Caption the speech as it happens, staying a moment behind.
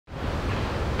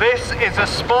This is a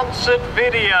sponsored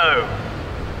video.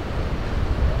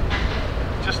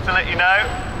 Just to let you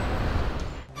know.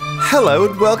 Hello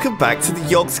and welcome back to the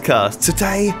Yogscast.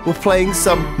 Today we're playing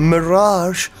some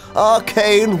Mirage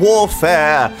Arcane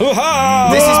Warfare.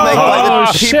 This is made by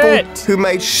the people who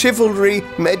made Chivalry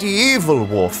Medieval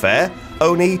Warfare,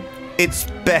 only it's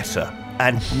better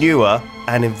and newer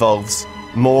and involves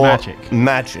more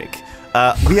magic.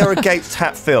 We are against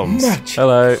Hat Films.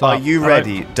 Hello. Are you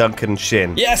ready, Duncan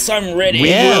Shin? Yes, I'm ready. We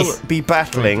will be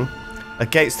battling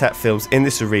against Hat Films in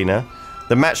this arena.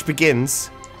 The match begins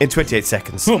in 28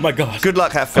 seconds. Oh my god. Good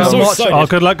luck, Hat Films. Oh,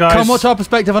 good luck, guys. Come watch our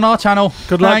perspective on our channel.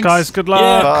 Good luck, guys. Good luck.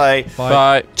 Yeah. Bye.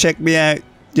 Bye. Check me out,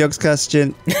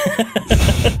 Yogscast.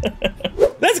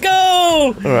 Let's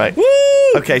go! All right. Woo!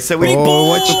 Okay, so we Big ball!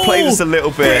 want to play this a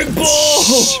little bit. Big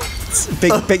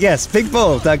ball! Big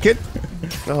ball, Duncan.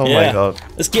 Oh Yeah. my god.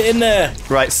 Let's get in there.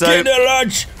 Right, so Get in there,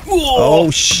 lads.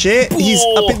 Oh shit, he's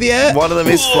up in the air. one of them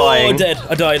is Oh, flying. dead.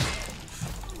 I died.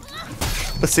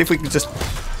 Let's see if we can just...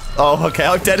 Oh, okay,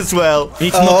 I'm dead as well. You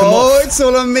need to knock him Oh, off. it's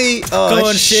all on me. Oh, Go I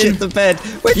on, shit Shin. the bed.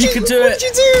 What'd You you can do What'd it.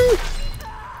 you do?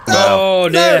 Oh,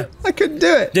 dear. No, I couldn't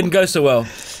do it. Didn't go so well.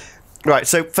 Right,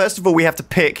 so first of all, we have to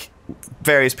pick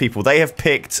various people. They have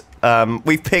picked...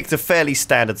 we've picked a fairly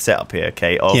standard setup here,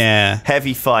 okay? Of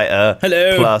heavy fighter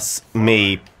Hello. plus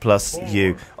me plus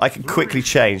you. I can quickly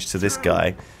change to this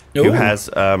guy who Ooh. has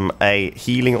a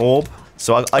healing orb.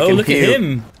 So I can look at heal,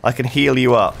 him. I can heal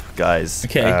you up, guys.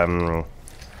 Okay.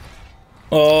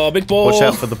 Oh, big ball. Watch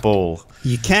out for the ball.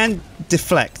 You can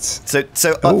deflect. So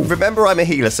remember, I'm a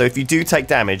healer. So if you do take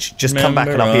damage, just come back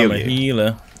and I'll heal I'm a you.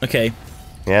 healer. Okay,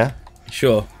 Yeah.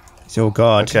 sure. Oh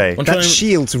god. Okay. I'm That trying-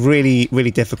 shield's really,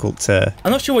 really difficult to...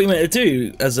 I'm not sure what you meant to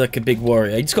do as like a big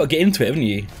warrior. You just got to get into it, haven't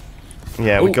you?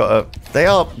 Yeah, we Ooh. got a. They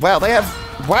are. Wow, they have.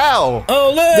 Wow.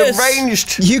 Oh, The look!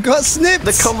 ranged. You got snipped!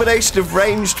 The combination of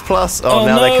ranged plus. Oh, Oh,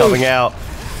 now they're no. coming out.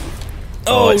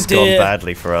 Oh, It's gone dear.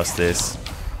 badly for us. This.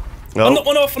 I'm Oh, not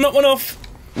one off. I'm not one off.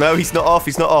 no, he's not off.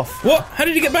 He's not off. What? How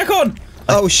did he get back on?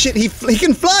 Oh shit, he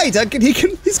can fly, Duncan.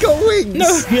 He's got wings.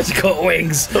 No, he has got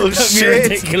wings. Oh, That'd be shit.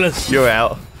 ridiculous. You're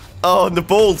out. Oh, and the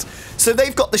balls. So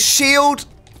they've got the shield,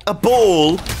 a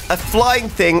ball, a flying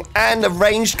thing, and a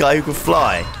ranged guy who can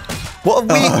fly. What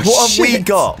have we? Oh, what have we shit.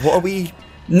 got? What are we?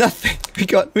 Nothing.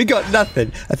 We got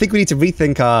nothing. I think we need to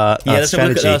rethink our Yeah, let's have a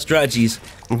look strategy. at our strategies.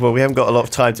 Well, we haven't got a lot of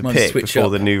time to Might pick switch before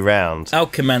up. the new round.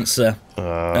 Alchemancer.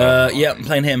 Yeah, I'm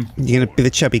playing him. You're gonna be the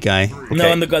chubby guy. No,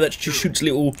 I'm the guy that shoots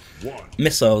little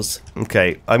missiles.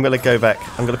 Okay, I'm gonna go back.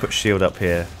 I'm gonna put shield up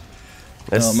here.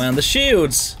 Let's- Oh man, the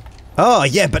shields. Oh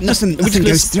yeah, but nothing We're goes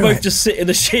just through both it. just sit in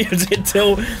the shields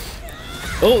until.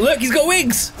 Oh look, he's got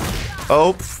wings.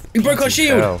 Oh, He broke our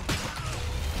shield. hell.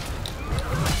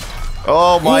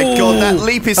 Oh my Ooh. god, that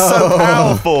leap is so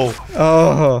powerful.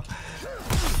 Oh.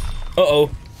 Uh-oh.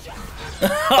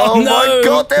 Oh no. my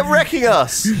god, they're wrecking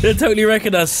us. They're totally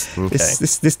wrecking us. Okay.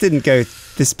 This didn't go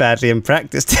this badly in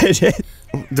practice, did it?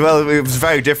 Well, it was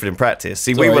very different in practice.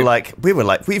 See, we were like,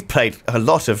 we've played a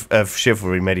lot of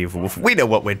Chivalry Medieval Warfare. We know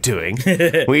what we're doing.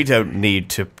 We don't need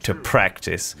to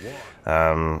practice.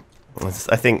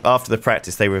 I think after the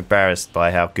practice, they were embarrassed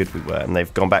by how good we were, and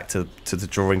they've gone back to the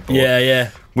drawing board. Yeah.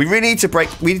 We really need to break.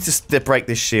 We need to break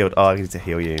this shield. Oh, I need to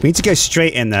heal you. We need to go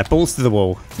straight in there, balls to the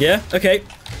wall. Yeah, okay.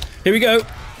 Here we go.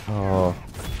 Oh.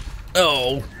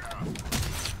 Oh.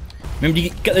 Remember, you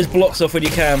get those blocks off when you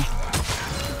can.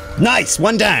 Nice,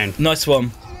 one down. Nice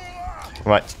one.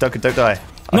 Right, Duncan, don't die.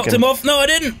 Knocked him off. No, I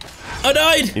didn't. I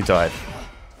died. You died.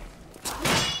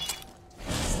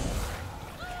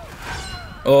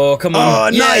 Oh, come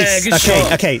on. Oh, nice. Yeah, good okay,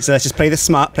 shot. okay. So let's just play this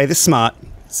smart. Play this smart.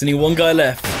 There's only one guy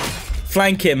left.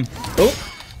 Flank him. Oh,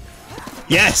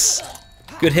 Yes.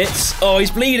 good hits. Oh, he's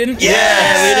bleeding.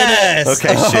 Yes.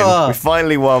 Okay, Shin, we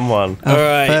finally won one. All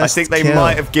right. I think they kill.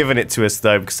 might have given it to us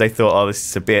though because they thought, oh, this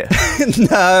is a bit.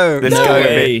 No. Let's No go a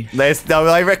way. bit. No,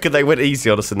 I reckon they went easy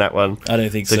on us in that one. I don't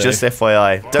think so. So just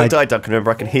FYI, don't die, Duncan.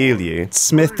 Remember, I can heal you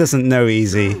Smith doesn't know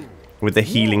easy. with the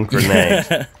healing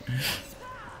grenade.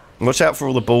 Watch out for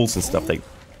all the balls and stuff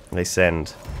they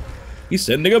send. He's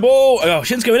sending a ball. Oh,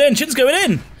 Shin's going in. Shin's going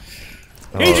in.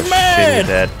 He's Shin, mad. you're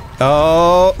dead.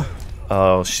 Oh.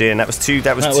 Oh, Shin, that was too.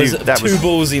 That was That too. was That too was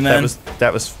ballsy, man.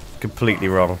 That was completely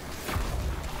wrong.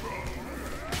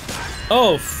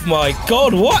 Oh my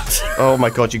god, what? Oh my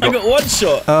god, you I got. got one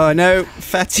shot. Oh no,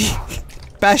 fatty.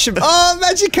 Bash him. Oh,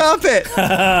 magic carpet.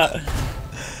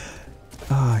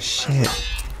 Oh shit.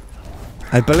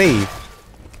 I believe.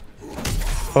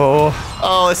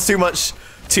 Oh, it's too much.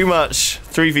 Too much.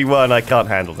 3v1. I can't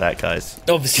handle that, guys.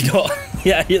 Obviously not.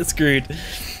 Yeah, you're screwed.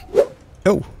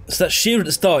 Oh. It's that shield at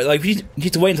the start. Like, you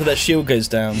need to wait until that shield goes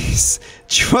down.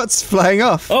 Trot's flying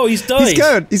off. Oh, he's died. He's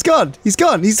gone. He's gone. He's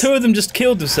gone. He's. Two of them just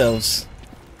killed themselves.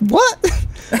 What?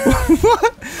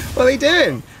 What are they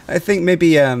doing? I think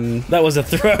maybe That was a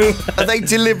throw. Are they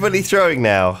deliberately throwing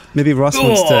now? maybe Ross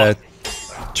wants to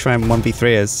try and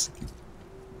 1v3 us.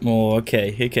 Oh,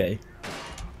 okay.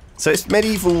 So it's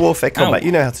medieval warfare combat. Ow.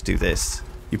 You know how to do this.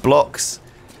 You blocks.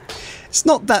 It's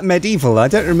not that medieval. I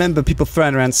don't remember people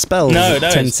throwing around spells No, at no,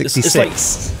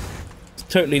 1066. it's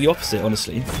totally the opposite,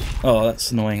 honestly. Oh,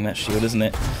 that's annoying, that shield, isn't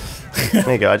it?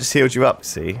 There you go. I just healed you up.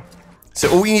 See.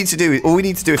 So all we need to do,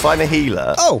 if I'm a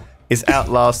healer, is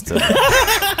outlast them.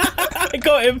 I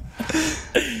got him.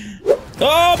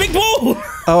 Oh, big ball!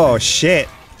 Oh shit!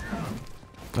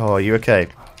 Oh, are you okay?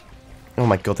 Oh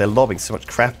my god, they're lobbing so much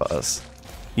crap at us.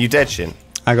 You dead, Shin?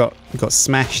 I got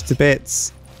smashed to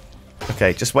bits.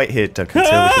 Okay, just wait here, Doug,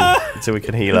 until we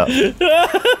can heal up.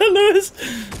 Lewis,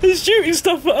 he's shooting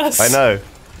stuff at us. I know.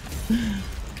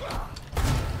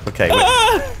 Okay,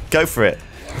 wait. Go for it.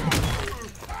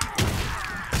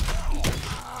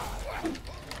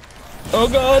 Oh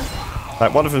god.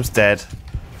 Right, one of them's dead.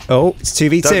 Oh, it's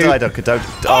 2v2. Don't die, Duncan. Don't.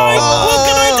 Oh, what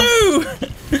can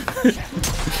I do?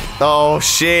 Oh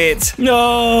shit!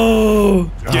 No.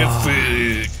 Get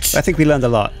food. I think we learned a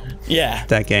lot Yeah.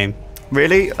 that game.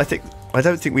 Really? I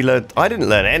don't think we learned. I didn't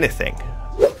learn anything.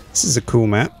 This is a cool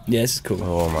map. Yeah, this is cool.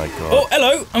 Oh my god. Oh,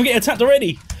 hello. I'm getting attacked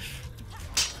already.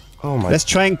 Oh my. Let's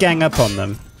try and gang up on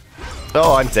them.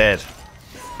 Oh, I'm dead.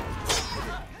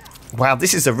 Wow,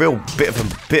 this is a real bit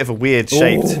of a weird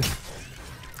shaped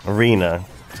arena.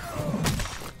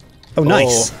 Oh,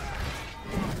 nice.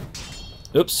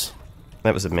 Oops.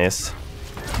 That was a miss.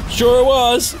 Sure it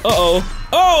was. Uh-oh.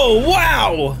 Oh,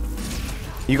 wow.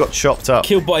 You got chopped up.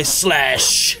 Killed by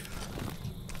Slash.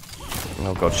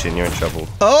 Oh god, Shin, you're in trouble.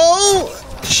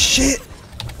 Oh shit!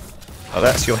 Oh,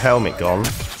 that's your helmet gone.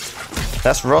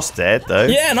 That's Ross dead, though.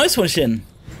 Yeah, nice one, Shin.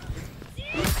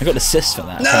 I got an assist for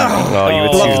that. No! Oh, you were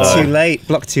too Block low. too late.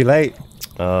 Block too late.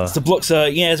 The blocks are,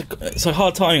 yeah, it's a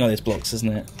hard timing on these blocks,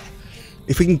 isn't it?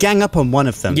 If we can gang up on one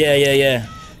of them. Yeah.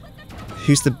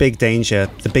 Who's the big danger?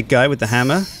 The big guy with the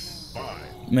hammer?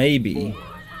 Maybe.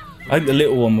 I think the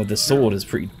little one with the sword is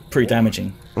pretty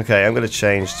damaging. Okay, I'm going to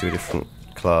change to a different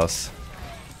class.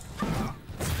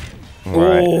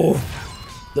 Right. Oh,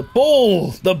 the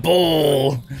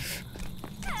ball.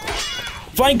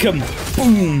 Flank him.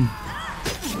 Boom.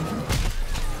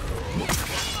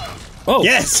 Oh.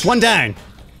 Yes! One down!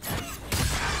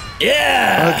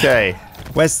 Yeah. Okay.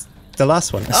 Where's the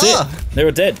last one? That's it. They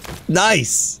were dead.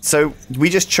 Nice! So we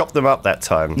just chopped them up that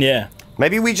time. Yeah.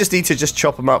 Maybe we just need to just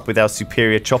chop them up with our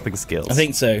superior chopping skills. I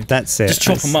think so. That's it. Just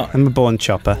chop them up. I'm a born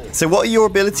chopper. So what are your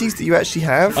abilities that you actually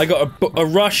have? I got a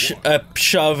rush, a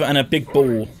shove, and a big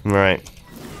ball. Right.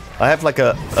 I have like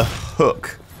a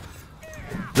hook.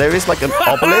 There is like an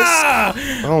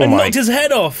obelisk. Oh I my. knocked his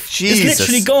head off. Jesus. It's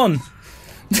literally gone.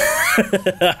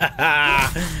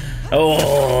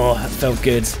 Oh, that felt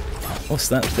good. What's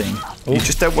that thing? You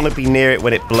just don't want to be near it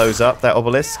when it blows up, that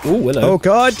obelisk. Oh, hello. Oh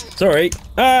god! Sorry.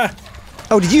 Ah,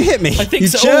 Oh, did you hit me? I think you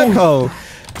so. jerkhole!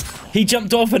 he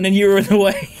jumped off and then you were in the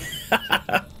way.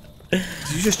 Did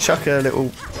you just chuck a little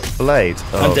blade?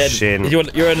 Oh, I'm dead. Shin. You're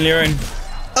on your own.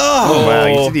 Oh! Wow,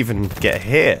 you didn't even get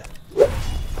hit.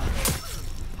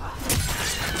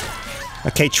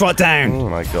 Okay, trot down. Oh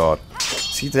my god.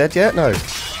 Is he dead yet? No.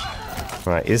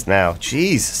 Right, he is now.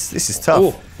 Jesus, this is tough.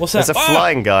 Oh, what's that? There's a Ah!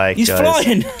 flying guy, He's guys.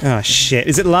 flying. Oh shit!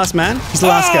 Is it the last man? He's the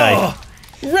last guy.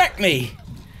 Oh, wreck me.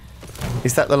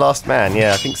 Is that the last man?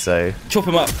 Yeah, I think so. Chop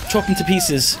him up. Chop him to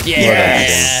pieces. Yeah.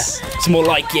 Well It's more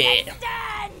like it.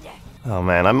 Oh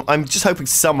man, I'm just hoping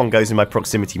someone goes in my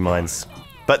proximity mines.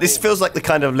 But this feels like the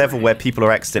kind of level where people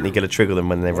are accidentally going to trigger them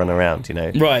when they run around, you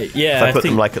know? Right, yeah. If I put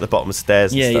them like at the bottom of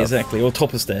stairs and yeah, stuff. exactly. Or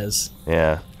top of stairs.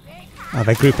 Yeah. Oh,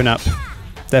 they're grouping up.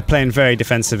 They're playing very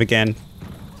defensive again.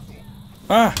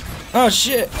 Ah. Oh,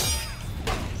 shit.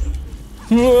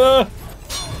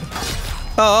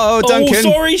 Oh, Duncan! Oh,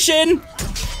 sorry, Shin.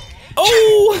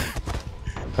 Oh.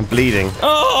 I'm bleeding.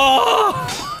 Oh.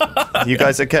 You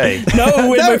guys okay? No,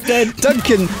 we're No, both dead.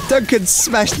 Duncan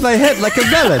smashed my head like a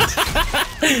melon.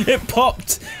 It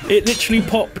popped. It literally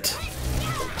popped.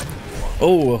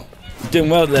 Oh, you're doing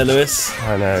well there, Lewis.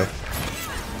 I know.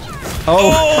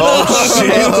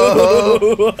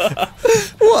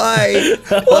 Why?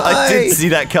 I didn't see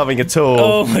that coming at all.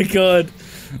 Oh my god,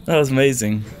 that was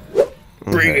amazing.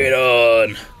 Bring it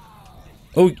on.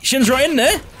 Oh, Shin's right in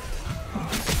there.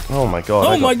 Oh my god.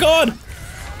 Oh my god.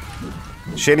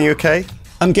 Shin, are you okay?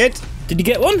 I'm good. Did you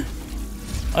get one?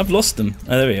 I've lost them.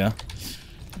 Oh, there we are.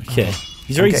 Okay.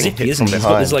 He's very getting zippy, hit isn't he? from He's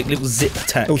got this behind. like little zip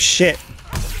attack. Oh shit!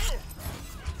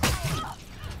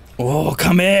 Oh,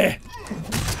 come here!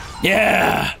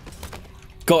 Yeah!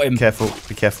 Got him. Careful,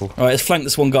 be careful. Alright, let's flank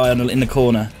this one guy in the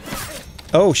corner.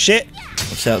 Oh shit!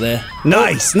 Watch out there.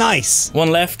 Nice, nice. One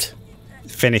left.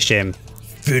 Finish him.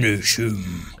 Finish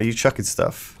him. Are you chucking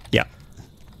stuff? Yeah.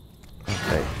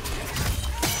 Okay.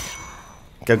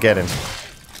 Go get him.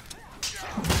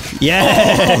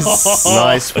 Yes.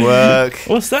 Nice work.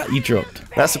 What's that you dropped?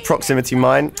 That's a proximity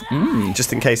mine.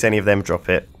 Just in case any of them drop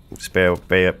it. Just bear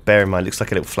in mind, it looks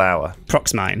like a little flower.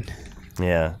 Prox mine.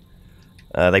 Yeah.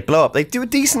 They blow up. They do a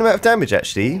decent amount of damage,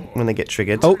 actually, when they get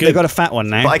triggered. Oh, they got a fat one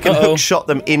now. But I can hook shot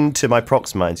them into my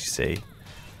prox mines, you see.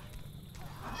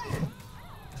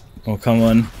 Oh, come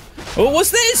on. Oh,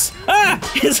 what's this? Ah!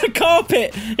 It's a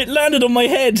carpet! It landed on my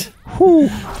head! Whew.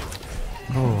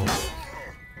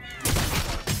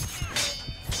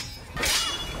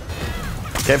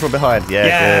 Careful behind. Yeah,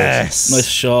 Yes. Nice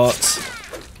shot.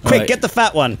 Quick, Right. get the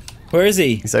fat one. Where is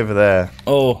he? good. He's over there.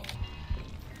 Oh.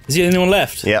 Is he the only one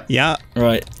left? Yep. Yeah.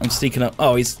 Right, I'm sneaking up.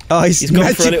 Oh, he's Oh, he's gone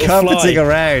for a magic little carpeting fly.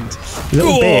 around.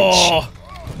 Little bitch.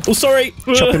 Oh, sorry.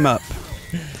 Chop him up.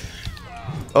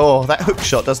 Oh, that hook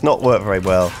shot does not work very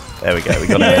well. There we go. We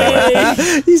got it.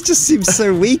 Yay! He just seems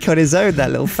so weak on his own,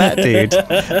 that little fat dude.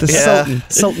 The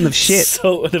sultan of shit.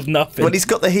 Sort of nothing. But he's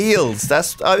got the heals.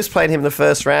 I was playing him the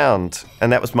first round,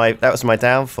 and that was my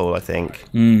downfall, I think.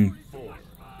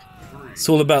 It's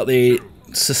all about the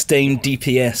sustained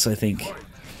DPS, I think.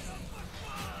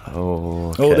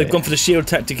 Oh. Oh, okay. they've gone for the shield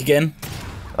tactic again.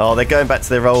 Oh, they're going back to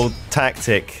their old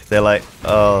tactic. They're like,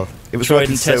 oh, it was Tried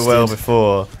working and so well tested.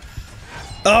 before.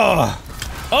 Oh,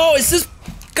 Oh, it's this.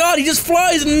 God, he just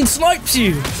flies and snipes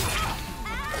you.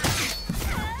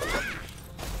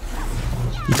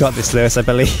 you got this, Lewis, I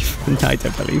believe. No, I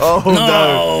don't believe. Oh no.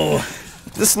 No.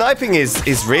 The sniping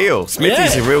is real.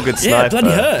 Smithy's a real good sniper. Yeah, it bloody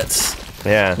hurts.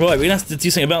 Yeah. Right, we're gonna have to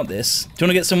do something about this. Do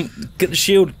you want to get the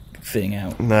shield thing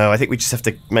out? No, I think we just have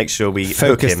to make sure we hook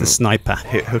Focus him. the sniper.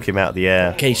 Hook him out of the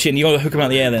air. Okay, shit, you want to hook him out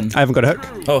of the air then? I haven't got a hook.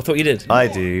 Oh, I thought you did. I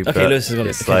do. Okay, but Lewis has got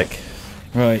it. it's Okay. like,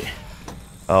 Right.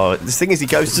 oh, the thing is, he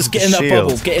goes Just to get in the that shield.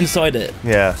 bubble. Get inside it.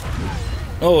 Yeah.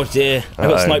 Oh dear, I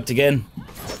got Uh-oh. sniped again.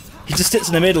 He just sits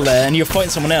in the middle there, and you're fighting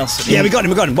someone else. Yeah, we got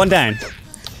him. One down.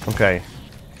 Okay.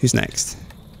 Who's next?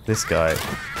 This guy.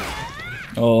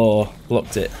 Oh,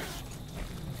 blocked it.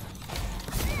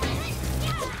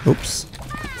 Oops.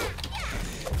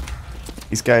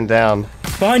 He's going down.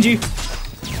 Behind you.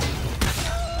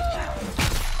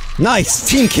 Nice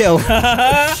team kill.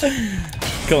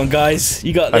 Come on, guys.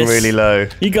 You got this. I'm really low.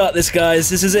 You got this, guys.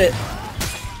 This is it.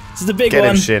 This is the big Get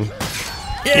one. him, Shin.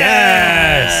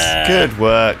 Yes. Good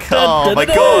work. Da, Oh da, my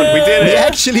da, god, we did We it.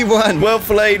 actually won. Well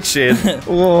played, Shin.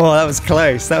 Whoa, that was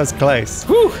close. That was close.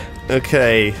 Whew.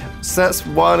 Okay, so that's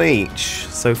one each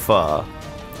so far.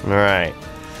 All right.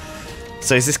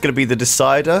 So is this going to be the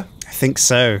decider? I think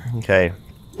so. Okay.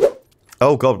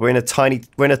 Oh god, we're in a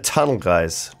tunnel,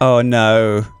 guys. Oh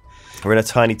no. We're in a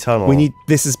tiny tunnel. We need.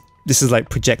 This is like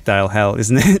projectile hell,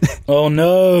 isn't it? Oh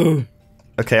no.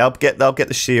 Okay, I'll get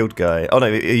the shield guy. Oh no,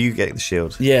 you get the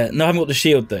shield. Yeah. No, I haven't got the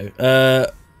shield though.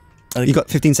 You got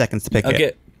 15 seconds to pick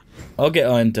it. I'll get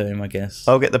Iron Dome, I guess.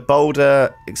 I'll get the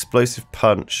boulder explosive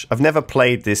punch. I've never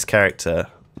played this character.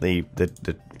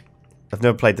 I've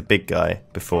never played the big guy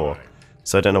before,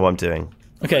 so I don't know what I'm doing.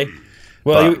 Okay.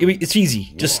 Well, But- it's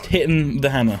easy. Just hit him with the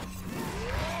hammer.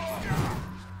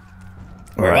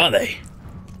 Where Right. are they?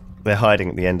 They're hiding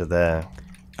at the end of there.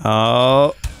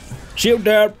 Oh, Shield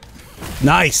down.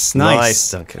 nice.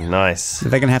 Nice, Duncan. Nice.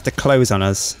 They're gonna have to close on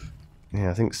us.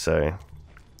 Yeah, I think so.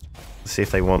 Let's see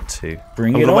if they want to.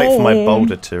 Bring I'm it gonna wait for my on.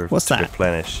 boulder to, What's to that?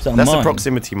 replenish. that That's a mine?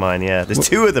 proximity mine. Yeah, there's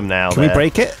two of them now. Can we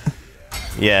break it?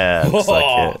 Yeah, looks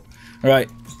like it. Right.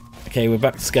 Okay, we're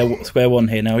back to square one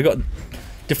here now. We've got to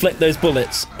deflect those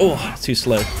bullets. Oh, too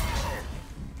slow.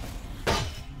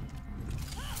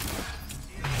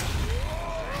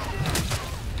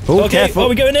 Oh, Okay, careful. are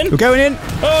we going in? We're going in.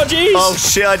 Oh, jeez. Oh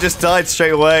shit! I just died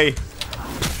straight away.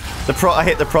 I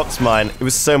hit the prox mine. It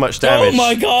was so much damage. Oh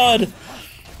my god.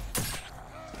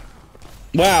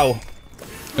 Wow.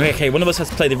 Okay, one of us has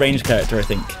to play the ranged character, I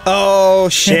think. Oh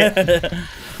shit.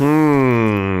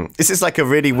 This is like a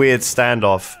really weird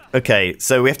standoff. Okay,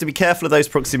 so we have to be careful of those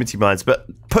proximity mines, but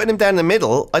putting them down in the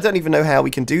middle, I don't even know how we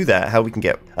can do that. How we can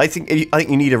get? I think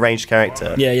you need a ranged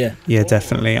character. Yeah, yeah. Yeah,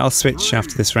 definitely. I'll switch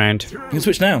after this round You can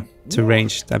switch now. to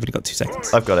ranged. I've only got 2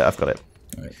 seconds. I've got it.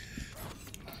 Right.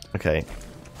 Okay.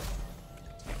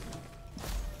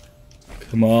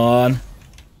 Come on.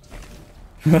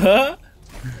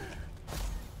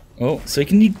 Oh, so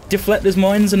can you deflect those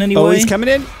mines in any Oh, way? he's coming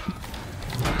in.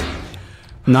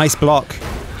 Nice block.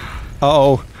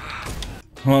 Uh-oh.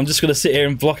 Well, I'm just gonna sit here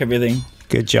and block everything.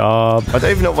 Good job. I don't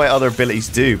even know what my other abilities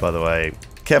do, by the way.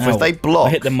 Careful, Ow. if they block... I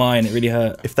hit the mine, it really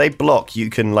hurt. If they block, you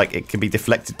can, like, it can be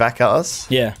deflected back at us.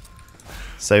 Yeah.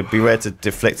 So beware to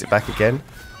deflect it back again.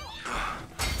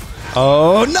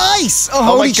 Oh, nice! Oh, Oh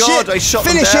holy my god, shit. I shot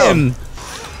Finish them down. him!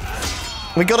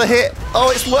 We got a hit.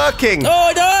 Oh, it's working. Oh,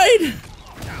 I died!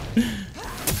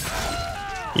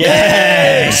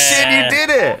 Yeah! Shit, you did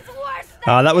it.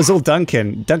 Oh, that was all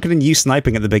Duncan. Duncan and you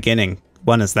sniping at the beginning.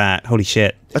 Won us that. Holy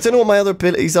shit. I don't know what my other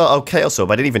abilities are. Oh, Chaos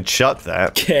Orb. I didn't even chuck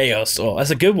that. Chaos. Oh, that's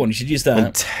a good one. You should use that.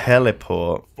 And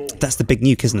Teleport. That's the big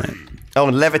nuke, isn't it? Oh,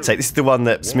 and Levitate. This is the one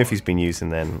that Smithy's been using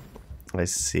then.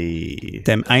 Let's see.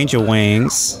 Them angel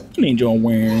wings. Angel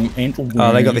wing. Angel wing.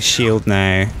 Oh, they got the shield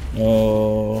now.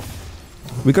 Oh.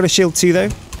 We got a shield too, though?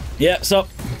 Yeah, stop.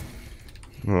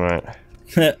 Alright.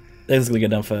 They're just gonna go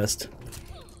down first.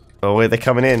 Oh, wait, they're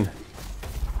coming in.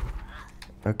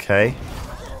 Okay.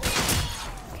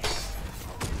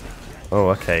 Oh,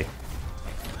 okay.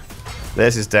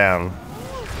 Theirs is down.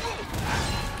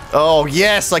 Oh,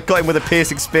 yes! I got him with a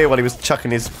piercing spear while he was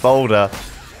chucking his boulder.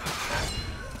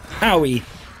 Owie.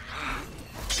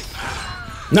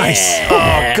 Nice.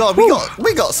 Oh, God,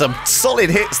 we got some solid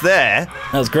hits there.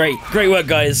 That was great. Great work,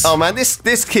 guys. Oh, man, this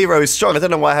hero is strong. I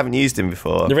don't know why I haven't used him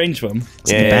before. The ranged one.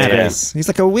 Yeah. Badass. He's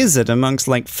like a wizard amongst,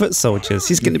 like, foot soldiers.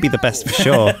 He's going to be the best for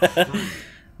sure.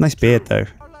 Nice beard, though.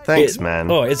 Thanks, man.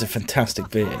 Oh, it's a fantastic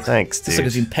beard. Thanks, It's like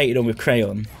it's dude. been painted on with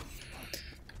crayon.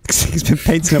 He's been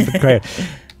painted up with crayon.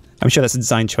 I'm sure that's a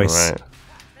design choice. Right.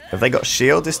 Have they got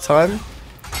shield this time?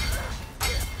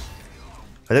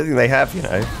 I don't think they have, you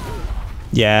know.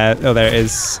 Yeah. Oh, there it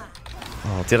is.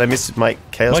 Oh, did I miss my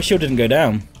Chaos? My shield didn't go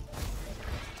down.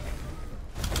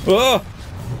 Oh!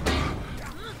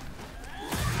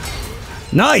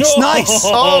 Nice, No! nice.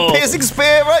 Oh, piercing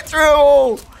spear right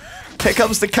through! Here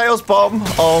comes the Chaos Bomb.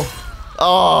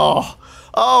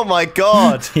 Oh my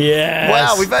god. Yes.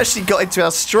 Wow, we've actually got into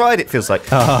our stride, it feels like.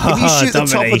 If you shoot the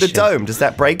top of the domination. dome, does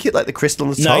that break it, like the crystal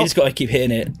on the No, top? you just gotta keep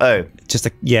hitting it. Oh, Just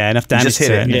enough damage just hit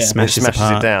to it. it and Yeah. it smashes, it smashes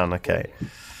apart. it down, okay.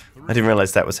 I didn't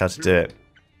realise that was how to do it.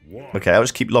 Okay, I'll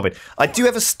just keep lobbing. I do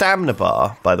have a stamina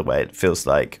bar, by the way, it feels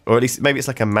like. Or at least, maybe it's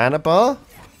like a mana bar?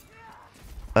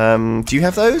 Do you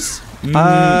have those?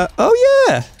 Oh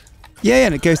yeah. Yeah,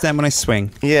 and it goes down when I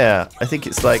swing. Yeah, I think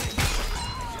it's like...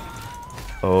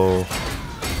 Oh.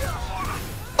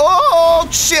 Oh,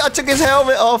 shit, I took his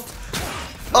helmet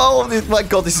off. Oh, my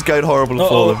god, this is going horrible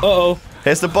for them. Uh-oh.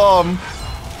 Here's the bomb.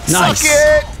 Nice. Suck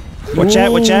it! Watch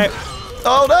out, watch out.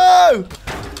 Oh, no!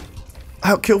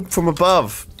 Outkilled from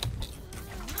above.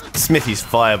 Smithy's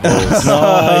fireballs.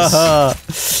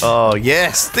 Nice. Oh,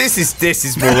 yes, this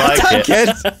is more like it.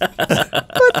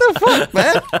 What the fuck,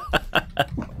 man?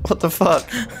 What the fuck?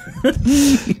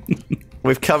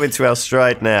 We've come into our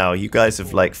stride now. You guys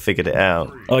have, like, figured it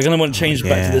out. Oh, I'm gonna want to change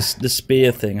back to Yeah. this the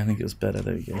spear thing. I think it was better.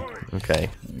 There we go. Okay.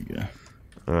 There we go.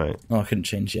 Alright. Oh, I couldn't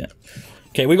change yet.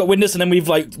 Okay, we got windows and then we've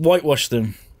like whitewashed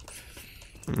them.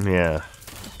 Yeah.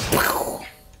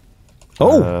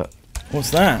 Oh,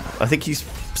 What's that? I think he's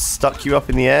stuck you up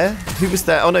in the air. Who was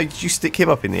that? Oh, no, did you stick him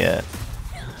up in the air?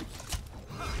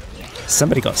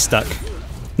 somebody got stuck.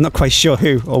 Not quite sure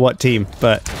who or what team,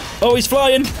 but Oh, he's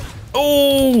flying!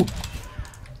 Oh!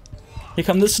 Here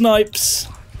come the snipes.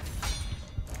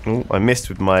 Oh, I missed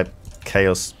with my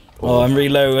chaos. Oh, I'm really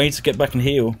low. I need to get back and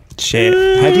heal. shit.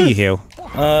 How do you heal?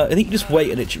 I think you just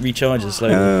wait and it recharges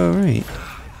slowly. Oh, right.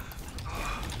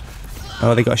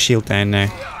 Oh, they got a shield down now.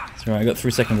 It's alright, I got 3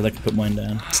 seconds and I can put mine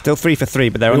down. Still 3 for 3,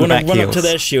 but they're We on the want back to run heels. up to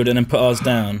their shield and then put ours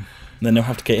down. Then they'll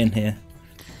have to get in here.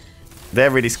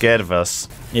 They're really scared of us.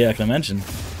 Yeah, I can imagine.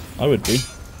 I would be.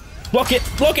 Block it!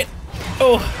 Block it!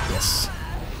 Oh, yes.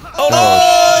 Oh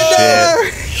no!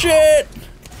 Shit. Shit!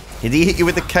 Did he hit you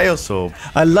with the chaos orb?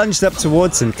 I lunged up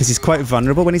towards him because he's quite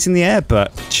vulnerable when he's in the air,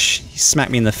 but he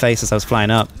smacked me in the face as I was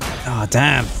flying up. Oh,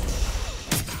 damn.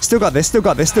 Still got this, still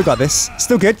got this, still got this.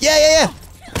 Still good. Yeah, yeah, yeah.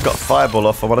 Got a fireball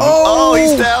off on one of them. Oh! Oh,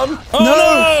 he's down. Oh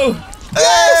no!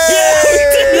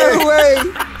 Yes! No way.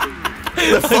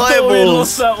 The I thought we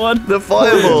lost fireballs. that one. The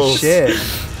fireballs. Shit.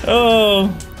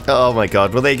 Oh. Oh my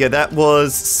god. Well, there you go. That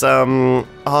was some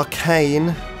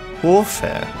Arcane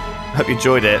Warfare. Hope you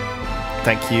enjoyed it.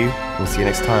 Thank you. We'll see you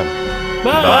next time.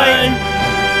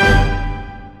 Bye.